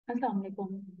Assalamu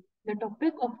alaikum. The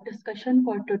topic of discussion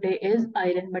for today is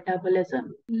iron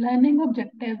metabolism. Learning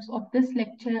objectives of this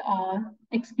lecture are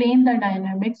explain the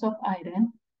dynamics of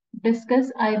iron, discuss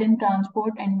iron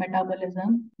transport and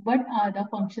metabolism, what are the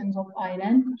functions of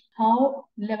iron, how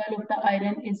level of the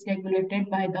iron is regulated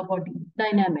by the body.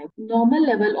 Dynamic. Normal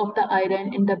level of the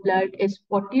iron in the blood is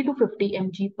 40 to 50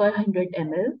 mg per 100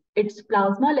 ml. Its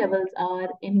plasma levels are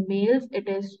in males it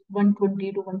is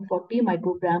 120 to 140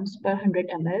 micrograms per 100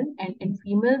 ml and in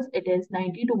females it is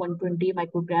 90 to 120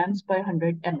 micrograms per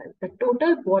 100 ml. The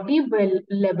total body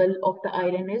level of the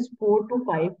iron is 4 to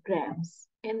 5 grams.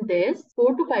 In this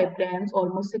 4 to 5 grams,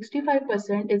 almost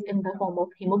 65% is in the form of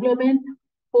hemoglobin,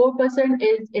 4%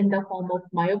 is in the form of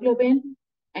myoglobin,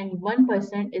 and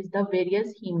 1% is the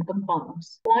various heme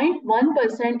compounds.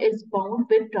 0.1% is bound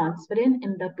with transferrin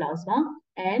in the plasma,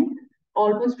 and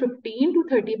almost 15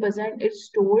 to 30% is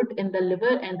stored in the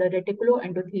liver and the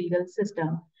reticuloendothelial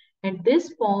system. And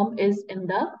this form is in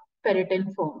the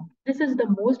ferritin form. This is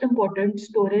the most important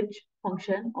storage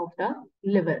function of the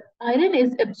liver. Iron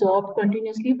is absorbed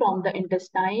continuously from the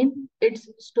intestine. Its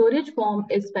storage form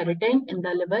is ferritin in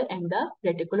the liver and the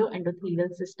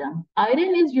reticuloendothelial system.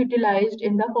 Iron is utilized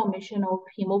in the formation of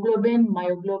hemoglobin,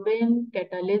 myoglobin,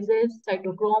 catalysis,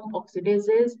 cytochrome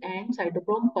oxidases, and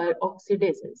cytochrome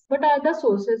peroxidases. What are the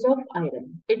sources of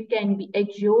iron? It can be egg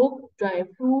yolk, dry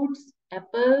fruits,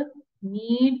 apple,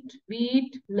 meat,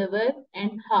 wheat, liver,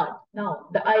 and heart. Now,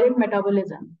 the iron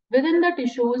metabolism. Within the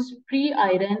tissues, free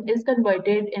iron is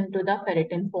converted into the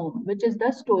ferritin form, which is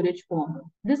the storage form.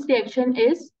 This reaction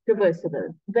is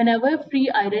reversible. Whenever free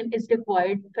iron is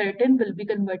required, ferritin will be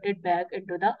converted back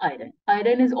into the iron.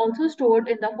 Iron is also stored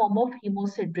in the form of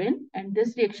hemosiderin, and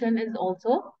this reaction is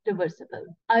also reversible.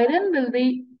 Iron will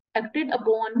be acted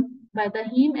upon by the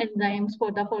heme enzymes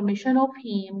for the formation of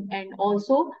heme, and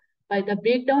also by the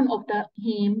breakdown of the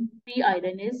heme, free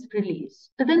iron is released.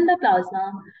 Within the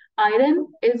plasma, iron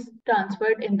is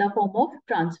transferred in the form of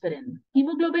transferrin.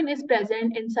 Hemoglobin is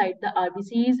present inside the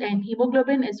RBCs and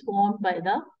hemoglobin is formed by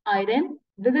the iron.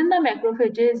 Within the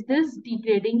macrophages, this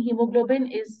degrading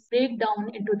hemoglobin is break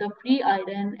down into the free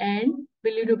iron and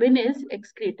bilirubin is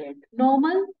excreted.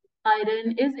 Normal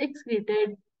iron is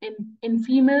excreted in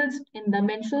females in the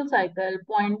menstrual cycle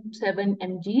 0.7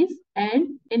 mgs,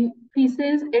 and in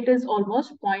feces it is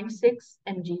almost 0.6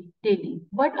 mg daily.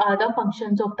 What are the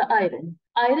functions of the iron?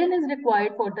 Iron is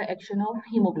required for the action of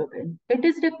hemoglobin. It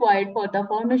is required for the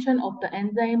formation of the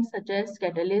enzymes such as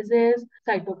catalysis,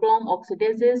 cytochrome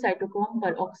oxidases, cytochrome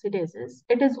peroxidases.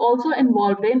 It is also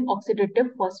involved in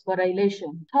oxidative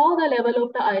phosphorylation. How the level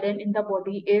of the iron in the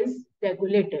body is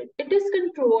regulated? It is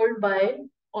controlled by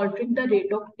altering the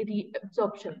rate of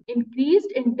reabsorption.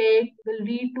 Increased intake will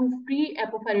lead to free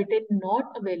apoferritin not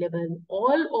available.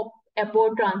 All of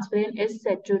apotransferrin is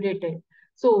saturated.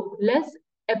 So less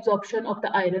absorption of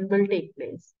the iron will take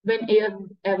place.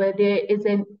 Whenever there is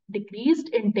a decreased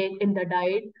intake in the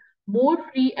diet, more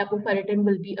free apoferritin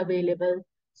will be available.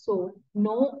 So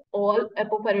no all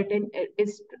apoferritin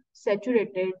is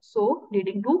saturated, so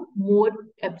leading to more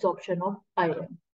absorption of iron.